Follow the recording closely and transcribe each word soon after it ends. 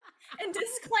And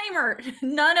disclaimer,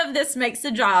 none of this makes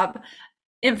the job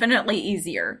infinitely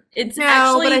easier. It's No, but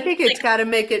actually I think it's like got to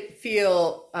make it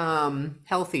feel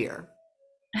healthier.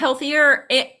 healthier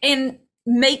and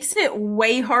makes it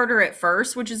way harder at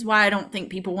first, which is why I don't think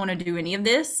people want to do any of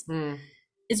this. Mm.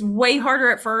 It's way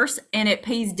harder at first and it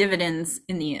pays dividends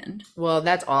in the end. Well,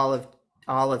 that's all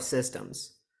of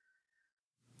systems.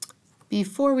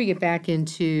 Before we get back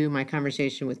into my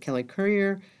conversation with Kelly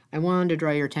Courier, I wanted to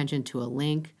draw your attention to a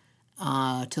link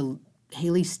to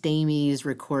Haley Stamey's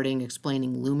recording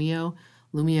explaining Lumio.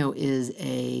 Lumio is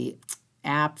a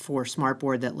app for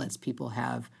smartboard that lets people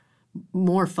have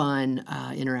more fun,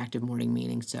 interactive morning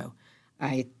meetings. So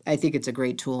I think it's a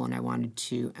great tool, and I wanted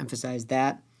to emphasize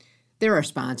that. They're our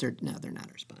sponsor. No, they're not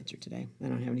our sponsor today. I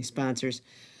don't have any sponsors.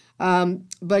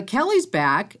 But Kelly's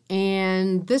back,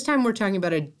 and this time we're talking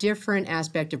about a different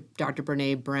aspect of Dr.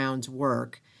 Brene Brown's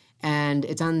work, and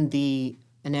it's on the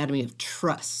anatomy of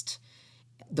trust.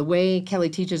 The way Kelly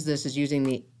teaches this is using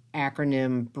the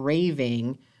acronym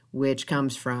BRAVING, which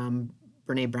comes from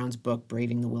Brene Brown's book,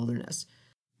 Braving the Wilderness.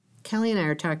 Kelly and I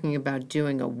are talking about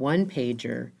doing a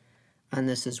one-pager on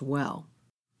this as well.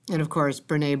 And of course,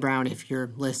 Brene Brown, if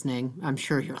you're listening, I'm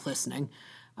sure you're listening,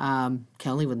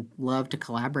 Kelly would love to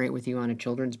collaborate with you on a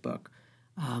children's book.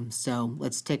 So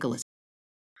let's take a listen.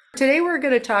 Today we're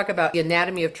going to talk about the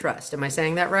anatomy of trust. Am I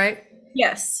saying that right?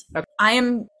 Yes. Okay. I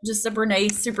am just a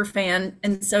Brene super fan.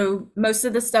 And so most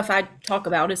of the stuff I talk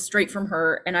about is straight from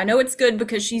her. And I know it's good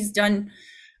because she's done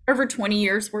over 20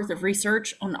 years worth of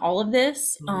research on all of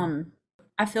this. Mm-hmm.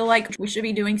 I feel like we should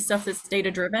be doing stuff that's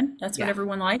data driven. That's what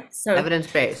everyone likes. So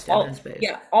Evidence-based.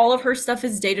 Yeah, all of her stuff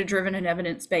is data driven and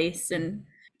evidence based. And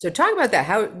so talk about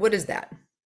that. What is that?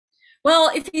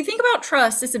 well, if you think about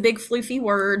trust, it's a big floofy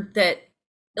word that,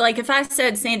 like, if I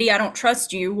said, Sandy, I don't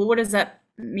trust you, well, what does that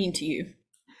mean to you?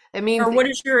 It means, or what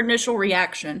is your initial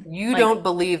reaction? You don't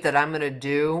believe that I'm going to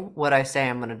do what I say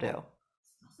I'm going to do.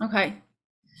 Okay.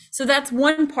 So that's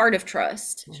one part of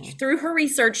trust. Mm-hmm. Through her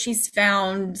research, she's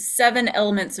found 7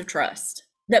 elements of trust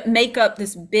that make up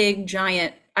this big,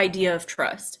 giant idea of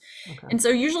trust. Okay. And so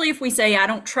usually if we say, I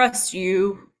don't trust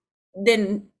you,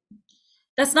 then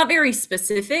that's not very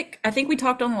specific. I think we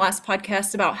talked on the last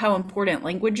podcast about how important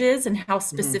language is and how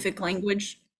specific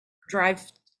language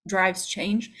drives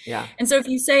change. Yeah. And so if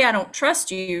you say, I don't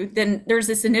trust you, then there's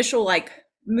this initial like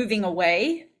moving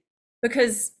away,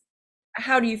 because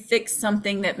how do you fix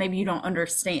something that maybe you don't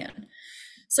understand?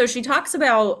 So she talks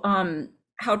about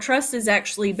how trust is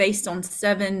actually based on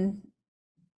 7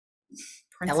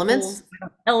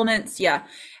 elements. Yeah.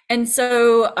 And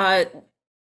so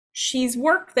she's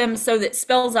worked them so that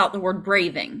spells out the word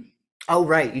braving. Oh,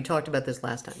 right. You talked about this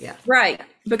last time. Yeah. Right.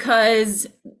 Because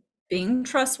being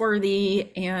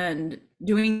trustworthy and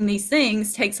doing these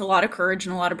things takes a lot of courage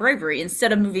and a lot of bravery.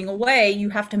 Instead of moving away, you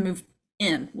have to move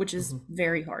in, which is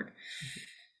very hard.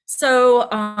 So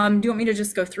do you want me to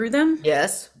just go through them?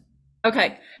 Yes.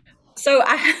 Okay. So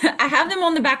I have them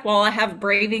on the back wall. I have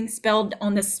braving spelled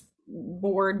on this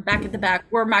board back at the back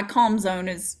where my calm zone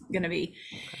is going to be.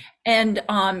 Okay. And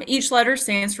each letter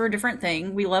stands for a different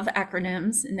thing. We love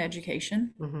acronyms in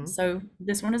education. Mm-hmm. So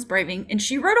this one is braving. And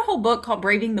she wrote a whole book called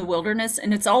Braving the Wilderness.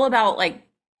 And it's all about like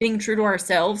being true to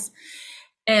ourselves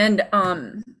and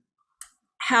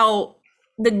how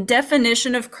the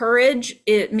definition of courage,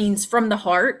 it means from the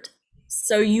heart.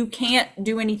 So you can't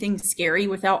do anything scary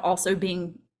without also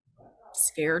being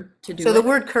scared to do it. So the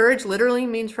word courage literally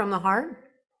means from the heart?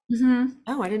 Mm-hmm.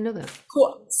 Oh, I didn't know that.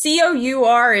 Cool.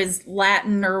 COUR is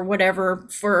Latin or whatever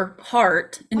for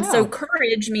heart. And so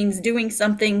courage means doing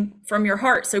something from your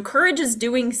heart. So courage is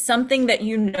doing something that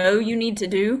you know you need to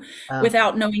do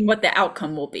without knowing what the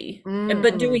outcome will be,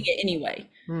 but doing it anyway.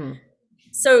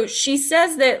 So she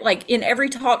says that like in every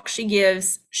talk she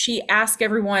gives, she asks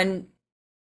everyone,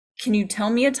 can you tell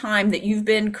me a time that you've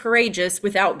been courageous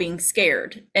without being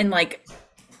scared? And like,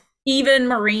 even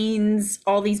Marines,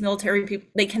 all these military people,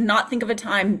 they cannot think of a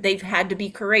time they've had to be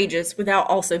courageous without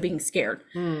also being scared.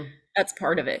 That's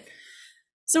part of it.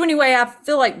 So anyway, I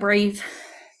feel like brave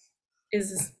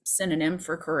is a synonym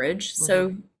for courage.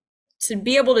 So to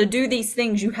be able to do these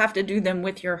things, you have to do them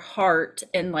with your heart,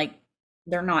 and like,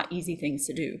 they're not easy things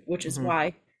to do, which is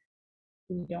why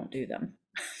we don't do them.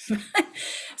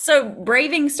 So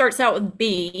braving starts out with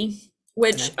B,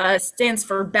 which stands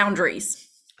for boundaries.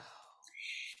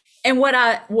 And what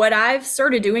I've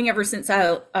started doing ever since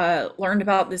I learned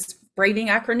about this braving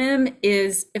acronym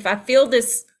is if I feel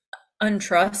this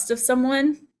untrust of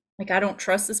someone, like I don't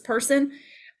trust this person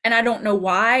and I don't know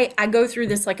why, I go through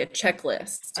this like a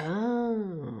checklist.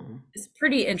 Oh. It's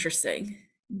pretty interesting.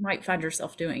 You might find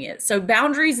yourself doing it. So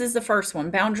boundaries is the first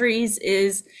one. Boundaries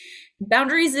is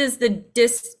Boundaries is the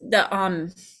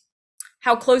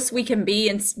how close we can be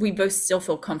and we both still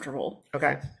feel comfortable.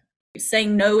 Okay.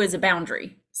 Saying no is a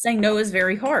boundary. Saying no is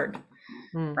very hard,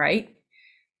 Hmm. right?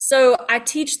 So I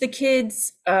teach the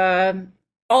kids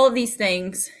all of these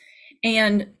things,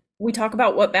 and we talk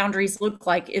about what boundaries look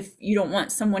like. If you don't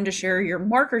want someone to share your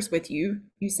markers with you,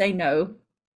 you say no.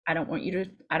 I don't want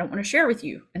to share with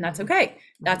you, and that's okay.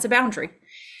 That's a boundary.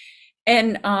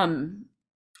 And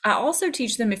I also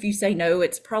teach them, if you say no,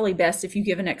 it's probably best if you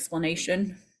give an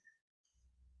explanation.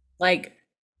 Like,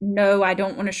 no, I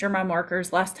don't want to share my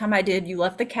markers. Last time I did, you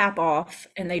left the cap off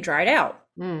and they dried out.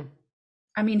 Hmm.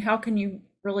 I mean, how can you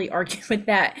really argue with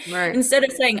that? Right. Instead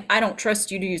of saying, I don't trust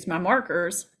you to use my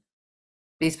markers.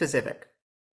 Be specific.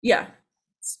 Yeah.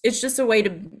 It's just a way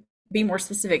to be more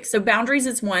specific. So boundaries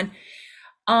is one.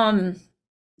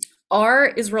 R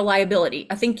is reliability.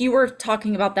 I think you were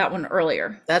talking about that one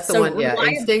earlier. That's the So one. Yeah.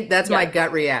 Instinct. That's my yeah.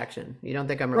 gut reaction. You don't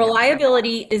think I'm reacting.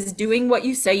 Reliability is doing what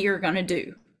you say you're going to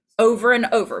do over and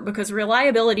over, because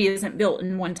reliability isn't built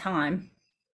in one time,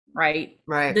 right?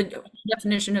 Right. The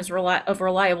definition of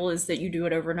reliable is that you do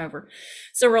it over and over.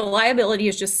 So reliability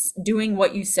is just doing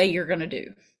what you say you're going to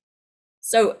do.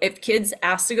 So if kids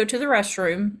ask to go to the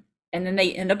restroom and then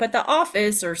they end up at the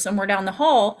office or somewhere down the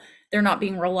hall, they're not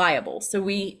being reliable. So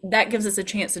that gives us a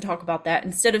chance to talk about that.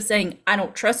 Instead of saying, I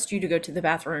don't trust you to go to the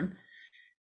bathroom.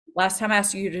 Last time I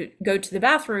asked you to go to the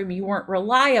bathroom, you weren't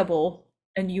reliable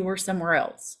and you were somewhere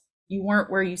else. You weren't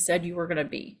where you said you were going to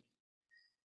be.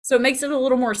 So it makes it a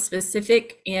little more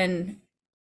specific in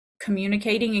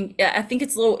communicating. And I think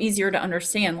it's a little easier to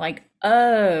understand, like,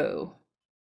 oh,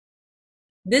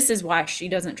 this is why she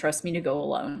doesn't trust me to go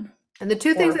alone. And the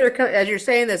two things that are, as you're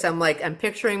saying this, I'm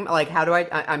picturing, like,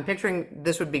 I'm picturing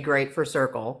this would be great for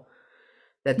Circle,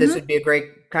 that this would be a great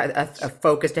a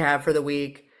focus to have for the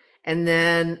week. And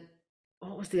then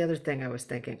what was the other thing I was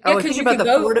thinking? Yeah, I was thinking about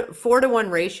the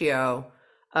 4-to-1 ratio,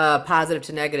 positive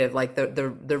to negative, like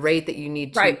the rate that you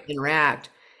need to interact.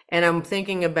 And I'm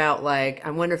thinking about, like, I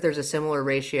wonder if there's a similar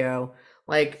ratio,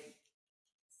 like,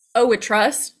 with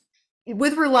trust,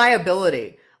 with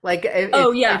reliability. Like,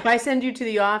 if I send you to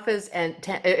the office and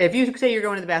if you say you're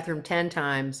going to the bathroom 10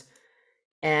 times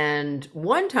and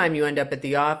one time you end up at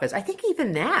the office, I think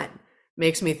even that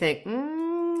makes me think,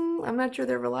 I'm not sure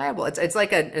they're reliable. It's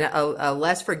like a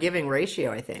less forgiving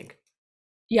ratio, I think.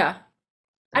 Yeah.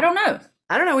 I don't know.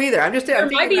 I don't know either. I'm thinking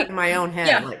about it in my own head.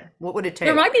 Yeah. Like, what would it take?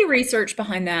 There might be research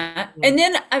behind that. And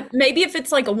then maybe if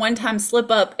it's like a one-time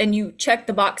slip up and you check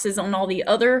the boxes on all the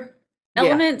other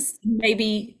elements,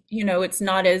 maybe, it's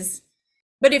not as,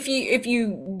 but if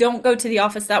you don't go to the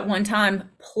office that one time,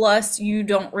 plus you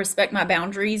don't respect my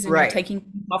boundaries and you're taking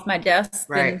off my desk,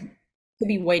 then it could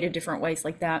be weighted different ways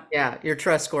like that. Yeah. Your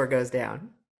trust score goes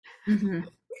down. Mm-hmm.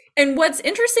 And what's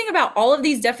interesting about all of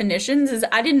these definitions is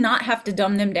I did not have to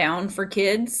dumb them down for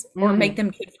kids or make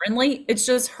them kid friendly. It's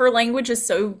just her language is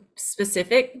so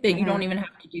specific that you don't even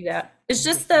have to do that. It's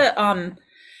just the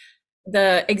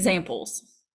examples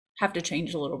have to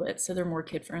change a little bit so they're more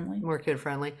kid friendly. More kid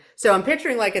friendly. So I'm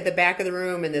picturing, like, at the back of the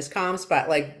room in this calm spot,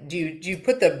 like, do you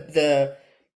put the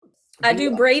I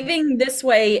do braving this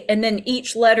way, and then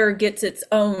each letter gets its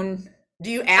own. Do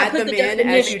you add them in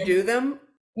as you do them?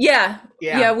 Yeah,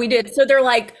 we did. So they're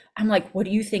like, I'm like, what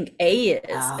do you think A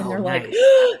is? And they're like,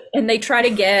 and they try to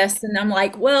guess. And I'm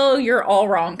like, well, you're all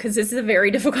wrong, because this is a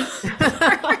very difficult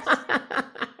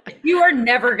You are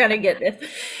never going to get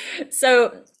this.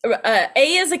 So A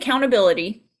is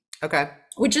accountability. Okay.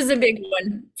 Which is a big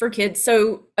one for kids.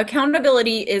 So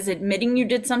accountability is admitting you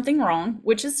did something wrong,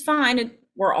 which is fine.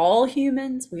 We're all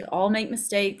humans. We all make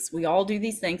mistakes. We all do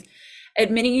these things.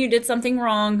 Admitting you did something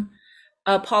wrong,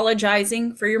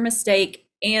 apologizing for your mistake,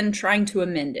 and trying to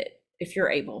amend it if you're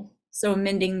able. So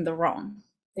amending the wrong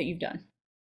that you've done.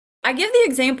 I give the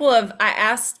example of,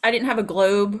 I didn't have a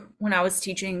globe when I was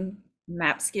teaching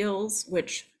map skills,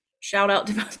 which shout out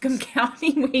to Buncombe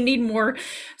County. We need more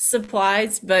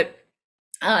supplies. But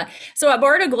so I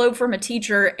borrowed a globe from a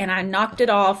teacher and I knocked it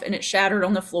off and it shattered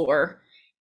on the floor.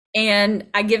 And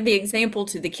I give the example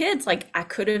to the kids, like, I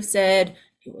could have said,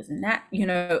 it wasn't that,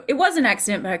 it was an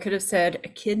accident, but I could have said a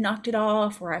kid knocked it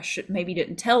off, or I maybe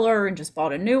didn't tell her and just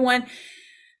bought a new one.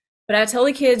 But I tell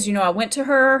the kids, I went to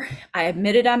her, I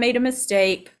admitted I made a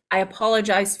mistake, I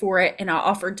apologized for it, and I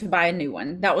offered to buy a new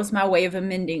one. That was my way of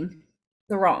amending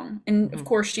the wrong. And of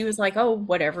course she was like, oh,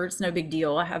 whatever, it's no big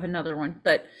deal, I have another one.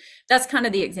 But that's kind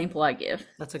of the example I give.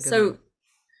 That's a good one.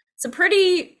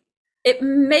 It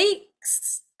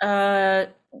makes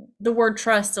the word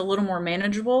trust a little more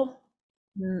manageable,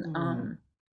 a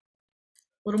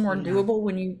little more doable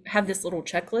when you have this little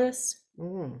checklist.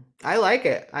 I like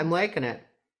it. I'm liking it.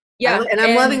 Yeah, And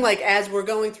I'm loving, and like, as we're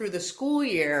going through the school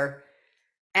year,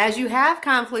 as you have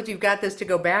conflict, you've got this to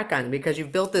go back on because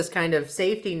you've built this kind of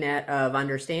safety net of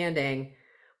understanding.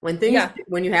 yeah,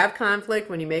 When you have conflict,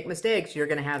 when you make mistakes, you're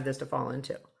going to have this to fall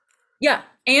into. yeah.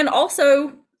 And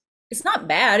also, it's not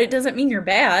bad. It doesn't mean you're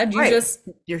bad. You Right. just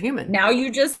You're human. now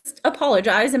you just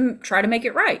apologize and try to make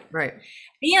it right. Right.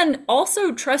 And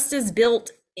also, trust is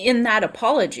built in that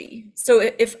apology. So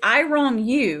if I wrong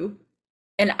you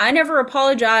and I never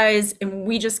apologize and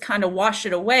we just kind of wash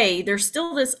it away, there's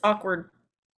still this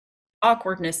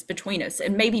awkwardness between us,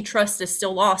 and maybe trust is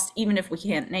still lost even if we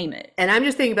can't name it. And I'm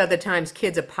just thinking about the times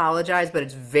kids apologize, but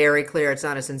it's very clear it's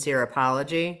not a sincere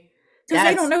apology. Because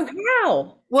they don't know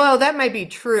how. Well, that might be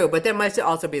true, but that might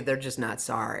also be they're just not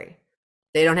sorry.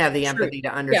 They don't have the True. empathy to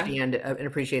Yeah. understand and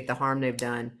appreciate the harm they've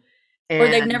done. Or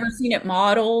they've And never seen it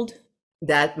modeled.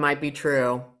 that might be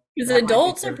true. Because That might be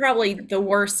adults are true. probably the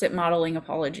worst at modeling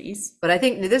apologies. But I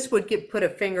think this would put a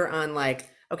finger on, like,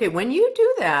 okay, when you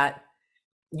do that,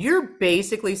 you're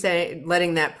basically saying,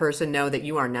 letting that person know that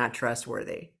you are not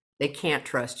trustworthy. They can't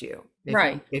trust you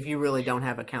Right. if you really don't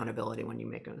have accountability when you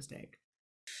make a mistake.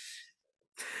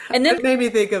 And then It made me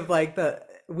think of, like, the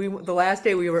last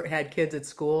day had kids at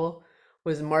school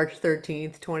was March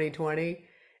 13th, 2020.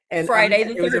 And Friday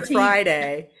the it was a 13th.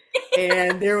 Friday.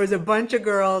 And there was a bunch of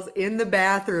girls in the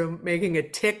bathroom making a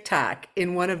TikTok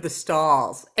in one of the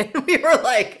stalls. And we were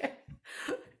like,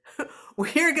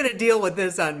 we're going to deal with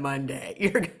this on Monday.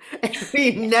 And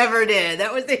we never did.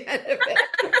 That was the end of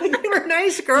it. They were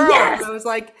nice girls. Yes. I was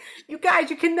like, you guys,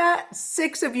 you cannot,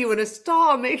 6 of you in a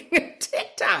stall making a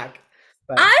TikTok.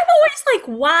 But I'm always like,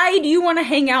 why do you want to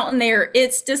hang out in there?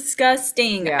 It's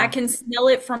disgusting. Yeah. I can smell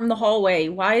it from the hallway.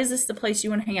 Why is this the place you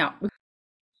want to hang out? all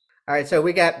right, so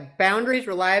we got boundaries,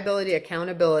 reliability,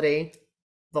 accountability,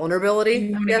 vulnerability, You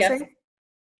I'm want to guess? guessing.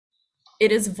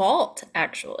 It is vault,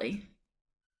 actually.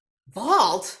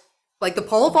 Vault? Like the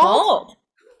pole vault?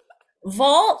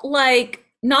 Vault, like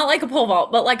not like a pole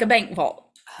vault, but like a bank vault.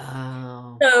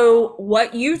 Oh. So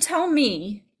what you tell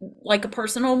me, like a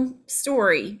personal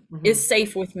story, is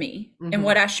safe with me. And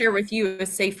what I share with you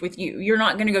is safe with you. You're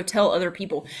not going to go tell other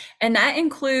people. And that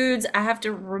includes, I have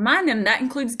to remind them, that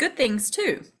includes good things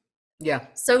too. Yeah.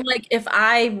 So like if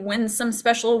I win some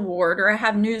special award or I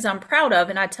have news I'm proud of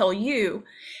and I tell you,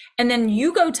 and then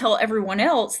you go tell everyone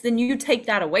else, then you take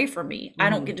that away from me. I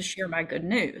don't get to share my good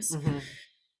news,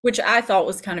 which I thought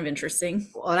was kind of interesting.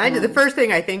 Well, and the first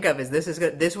thing I think of is this is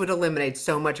good. This would eliminate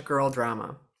so much girl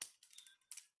drama.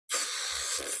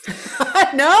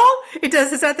 No? It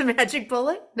does. Is that the magic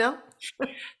bullet? No?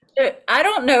 I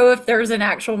don't know if there's an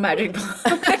actual magic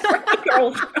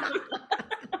bullet.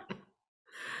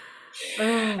 But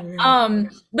then I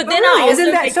really, also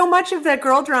isn't that think, so much of that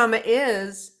girl drama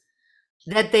is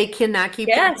that they cannot keep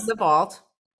things yes, in the vault?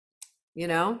 You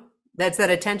know? That's that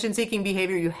attention seeking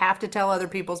behavior. You have to tell other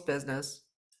people's business.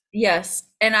 yes,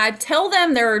 and I tell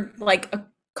them there are like a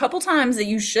couple times that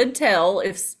you should tell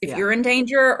if Yeah. you're in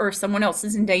danger or if someone else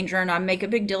is in danger, and I make a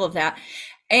big deal of that.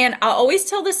 And I always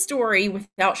tell this story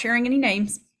without sharing any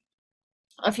names.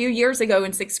 A few years ago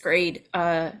in 6th grade,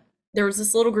 there was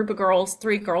this little group of girls,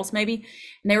 3 girls maybe,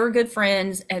 and they were good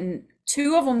friends. And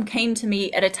 2 of them came to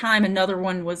me at a time. Another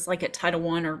one was like at Title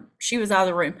I, or she was out of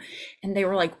the room. And they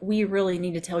were like, we really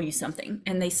need to tell you something.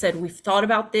 And they said, we've thought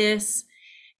about this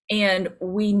and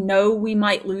we know we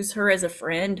might lose her as a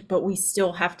friend, but we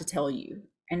still have to tell you.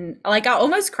 And like, I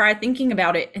almost cried thinking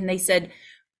about it. And they said,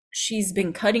 she's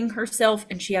been cutting herself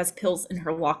and she has pills in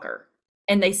her locker.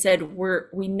 And they said,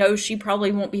 we know she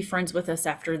probably won't be friends with us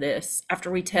after this,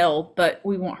 after we tell, but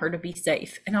we want her to be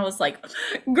safe. And I was like,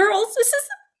 girls,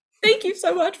 thank you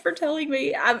so much for telling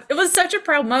me. It was such a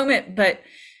proud moment, but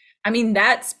I mean,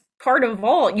 that's part of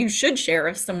all you should share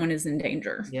if someone is in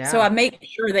danger. Yeah. So I make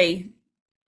sure they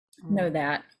know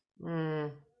that.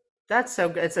 That's so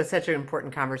good. It's such an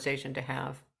important conversation to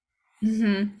have.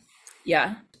 Yeah.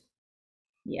 All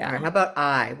Yeah. right, how about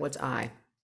I? What's I?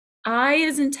 I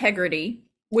is integrity,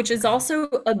 which is also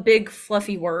a big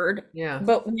fluffy word. Yeah.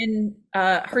 But when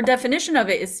her definition of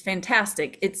it is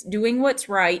fantastic. It's doing what's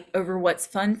right over what's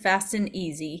fun, fast, and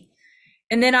easy.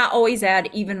 And then I always add,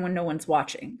 even when no one's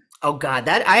watching. Oh God,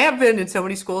 that I have been in so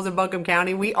many schools in Buncombe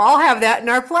County. We all have that in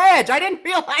our pledge. I didn't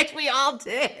realize we all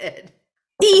did.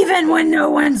 Even when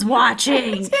no one's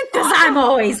watching, because I'm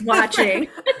always watching.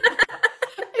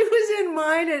 It was in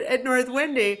mine at North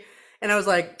Windy, and I was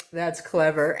like, "That's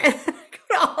clever." And I go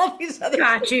to all these other.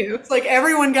 Got you. It's like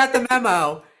everyone got the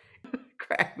memo.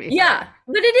 Crack me. Yeah,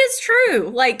 but it is true.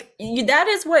 Like that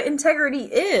is what integrity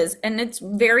is, and it's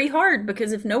very hard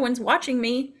because if no one's watching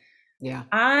me, Yeah.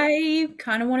 I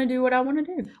kind of want to do what I want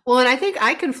to do. Well, and I think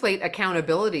I conflate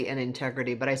accountability and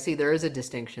integrity, but I see there is a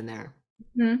distinction there.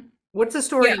 Mhm. What's the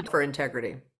story Yeah. for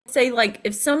integrity? Say, like,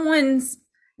 if someone's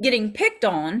getting picked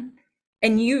on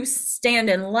and you stand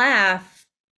and laugh,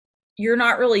 you're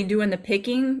not really doing the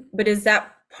picking, but is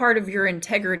that part of your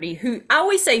integrity? Who I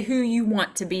always say who you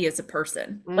want to be as a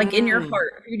person, like in your Mm,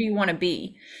 heart, who do you want to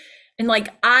be? And like,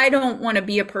 I don't want to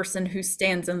be a person who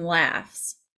stands and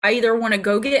laughs. I either want to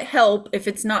go get help if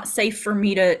it's not safe for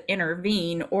me to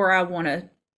intervene, or I want to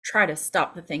try to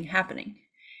stop the thing happening.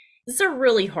 This is a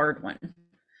really hard one.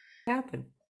 happen.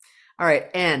 All right,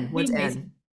 N. It'd be What's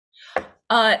amazing.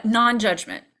 N?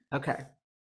 Non-judgment. Okay.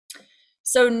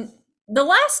 So the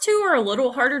last two are a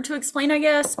little harder to explain, I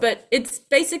guess, but it's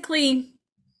basically,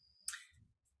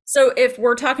 so if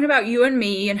we're talking about you and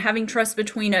me and having trust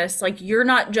between us, like you're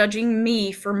not judging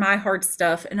me for my hard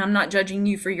stuff and I'm not judging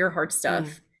you for your hard Mm,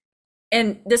 stuff.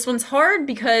 And this one's hard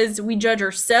because we judge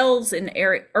ourselves in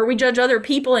area, or we judge other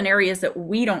people in areas that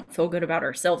we don't feel good about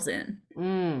ourselves in,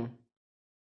 mm.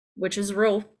 which is a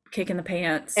real kick in the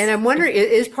And pants. I'm wondering,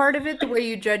 is part of it the way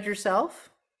you judge yourself?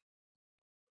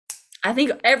 I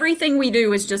think everything we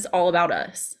do is just all about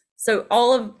us. So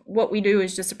all of what we do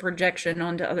is just a projection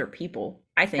onto other people,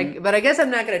 I think. But I guess I'm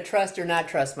not going to trust or not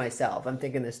trust myself. I'm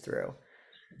thinking this through.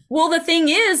 Well, the thing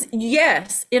is,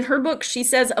 yes, in her book, she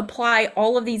says apply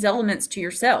all of these elements to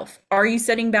yourself. Are you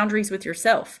setting boundaries with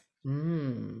yourself?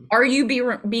 Mm. Are you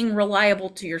being reliable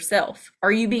to yourself?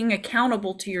 Are you being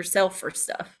accountable to yourself for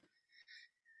stuff?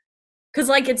 Because,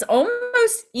 like, it's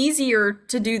almost easier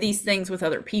to do these things with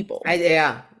other people.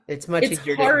 Yeah, it's much It's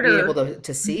easier to be able harder.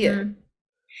 to see it. Mhm.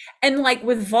 And, like,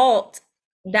 with Vault,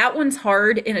 that one's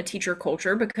hard in a teacher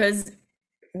culture because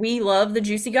we love the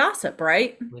juicy gossip,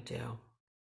 right? We do.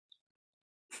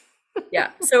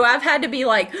 Yeah. So I've had to be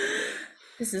like,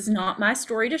 this is not my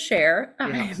story to share. I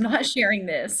Yeah, am not sharing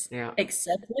this yeah.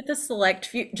 except with a select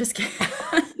few. Just kidding.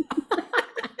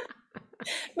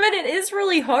 But it is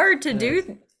really hard to It is.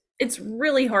 do. It's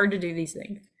really hard to do these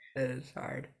things It is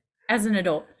hard. as an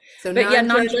adult. So But yeah,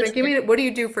 non-judgment. Give non-judgment. me, what do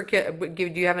you do for kids? Do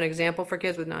you have an example for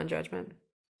kids with non-judgment?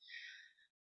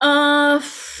 Uh,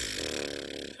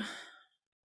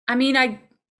 I mean,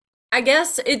 I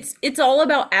guess it's all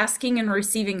about asking and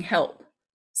receiving help.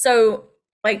 So,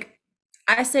 like,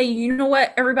 I say, you know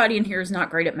what? Everybody in here is not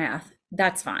great at math.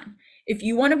 That's fine. If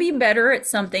you want to be better at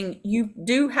something, you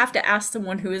do have to ask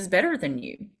someone who is better than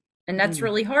you. And that's Mm,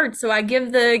 really hard. So I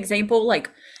give the example, like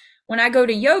when I go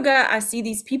to yoga, I see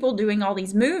these people doing all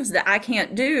these moves that I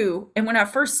can't do. And when I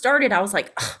first started, I was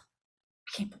like, "Ugh,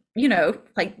 I can't,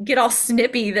 like get all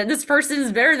snippy that this person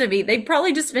is better than me. They've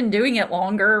probably just been doing it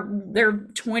longer. They're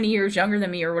 20 years younger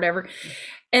than me or whatever."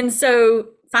 And so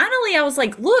finally I was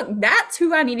like, look, that's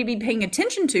who I need to be paying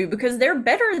attention to because they're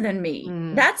better than me.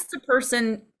 mm, That's the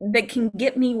person that can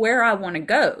get me where I want to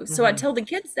go. So I mhm, tell the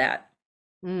kids that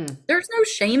mm. there's no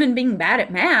shame in being bad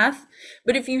at math,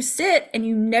 but if you sit and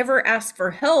you never ask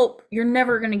for help, you're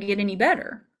never going to get any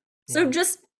better. So Yeah.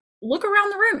 just look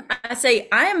around the room. I say,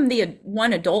 I am the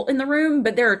one adult in the room,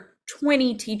 but there are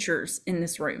 20 teachers in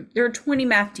this room. There are 20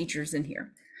 math teachers in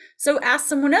here. So ask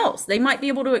someone else. They might be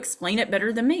able to explain it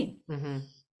better than me Hmm.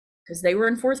 because they were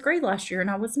in fourth grade last year and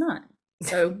I was not.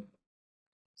 So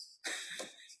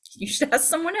you should ask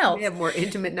someone We else. have more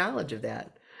intimate knowledge of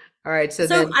that. All right. So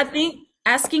So then, I think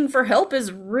asking for help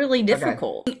is really okay.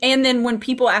 difficult. And then when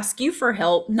people ask you for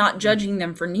help, not judging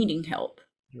them for needing help.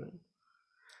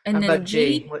 How And then about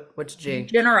G? G, What's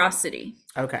G? generosity.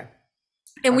 Okay.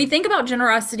 And Uh, we think about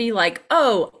generosity like,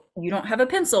 oh, you don't have a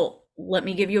pencil. Let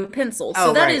me give you a pencil.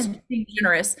 So Oh, that right. is being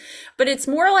generous. But it's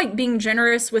more like being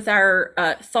generous with our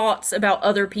thoughts about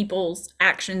other people's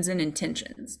actions and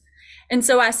intentions. And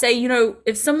so I say,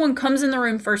 if someone comes in the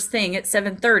room first thing at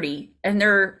 7:30 and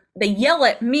they yell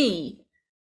at me,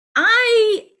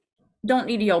 I don't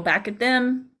need to yell back at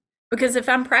them because if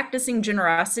I'm practicing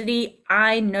generosity,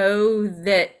 I know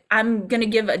that I'm going to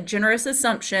give a generous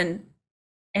assumption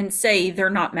and say they're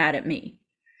not mad at me.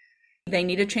 They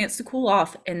need a chance to cool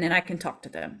off and then I can talk to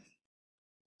them.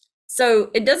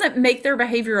 So it doesn't make their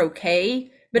behavior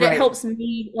okay, but it Right. helps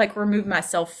me like remove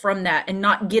myself from that and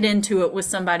not get into it with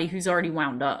somebody who's already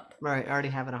wound up. Right. Already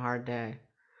having a hard day.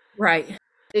 Right.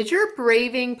 Is your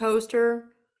braving poster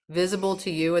visible to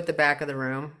you at the back of the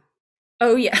room?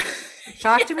 Oh, yeah.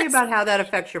 Talk to me Yes. about how that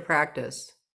affects your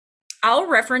practice. I'll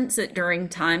reference it during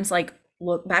times like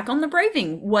look back on the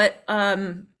braving. What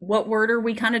word are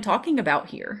we kind of talking about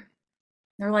here?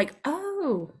 They're like,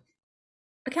 "Oh,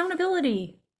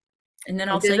 accountability." And then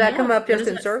I'll And does say, that come "Yeah, up what just is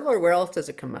in it?" circle or where else does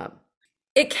it come up?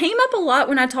 It came up a lot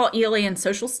when I taught ELA and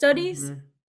social studies. Mhm.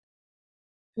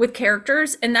 with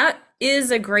characters, and that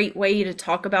is a great way to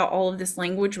talk about all of this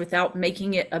language without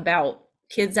making it about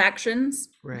kids' actions.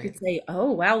 You Right. could say,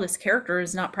 "Oh, wow, this character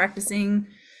is not practicing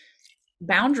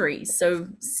boundaries, so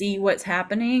see what's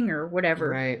happening," or whatever.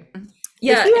 Right. If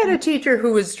Yeah, you had a and teacher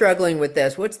who was struggling with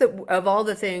this, what's the of all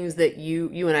the things that you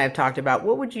and I have talked about,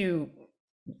 what would you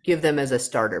give them as a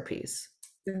starter piece?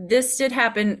 this did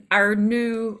happen. Our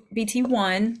new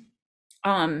BT1,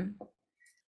 um,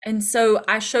 and so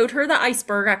I showed her the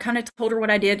iceberg. I kind of told her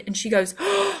what I did, and she goes,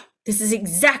 "Oh, this is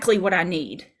exactly what I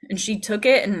need." And she took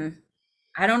it, and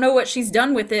I don't know what she's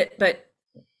done with it, but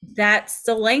that's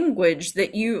the language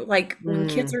that you like when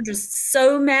kids Mm, are just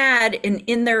so mad and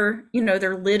in their,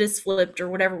 their lid is flipped or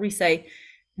whatever we say.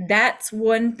 That's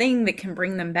one thing that can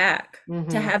bring them back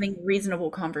to hmm. having reasonable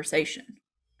conversation.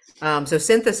 So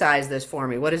synthesize this for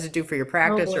me. What does it do for your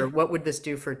Oh practice, or boy. what would this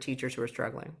do for teachers who are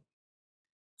struggling?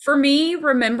 For me,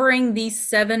 remembering these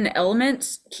seven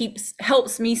elements keeps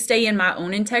helps me stay in my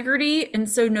own integrity. And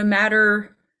so no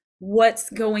matter what's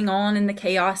going on in the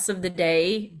chaos of the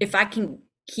day, if I can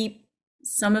keep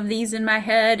some of these in my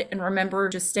head and remember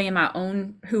just stay in my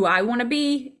own who I want to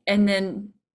be, and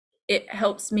then it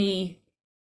helps me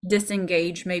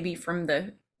disengage maybe from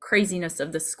the craziness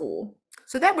of the school.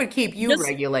 So that would keep you Just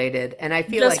regulated. And I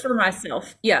feel just like for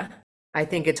myself. Yeah. I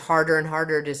think it's harder and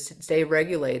harder to stay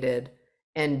regulated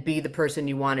and be the person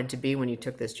you wanted to be when you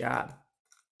took this job.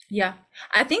 Yeah.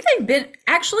 I think they've been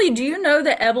actually, do you know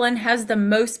that Evelyn has the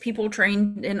most people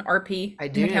trained in RP I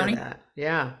in the do know county? that.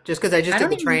 Yeah. Just because I just I did don't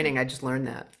the even, training, I just learned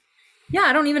that. yeah,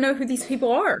 I don't even know who these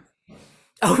people are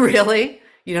Oh, really?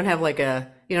 You don't have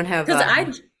you don't have because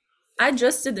I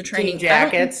just did the jean training. I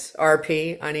don't, jackets,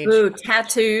 RP on each ooh,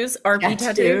 tattoos, RP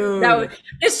tattoos. tattooed.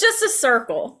 It's just a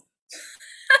circle.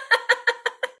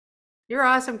 You're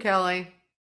awesome, Kelly.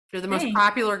 You're the most Thanks.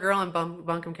 popular girl in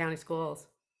Buncombe County Schools.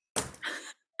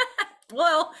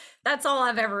 Well, that's all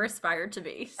I've ever aspired to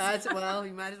be. Well,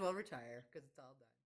 you might as well retire because it's all done.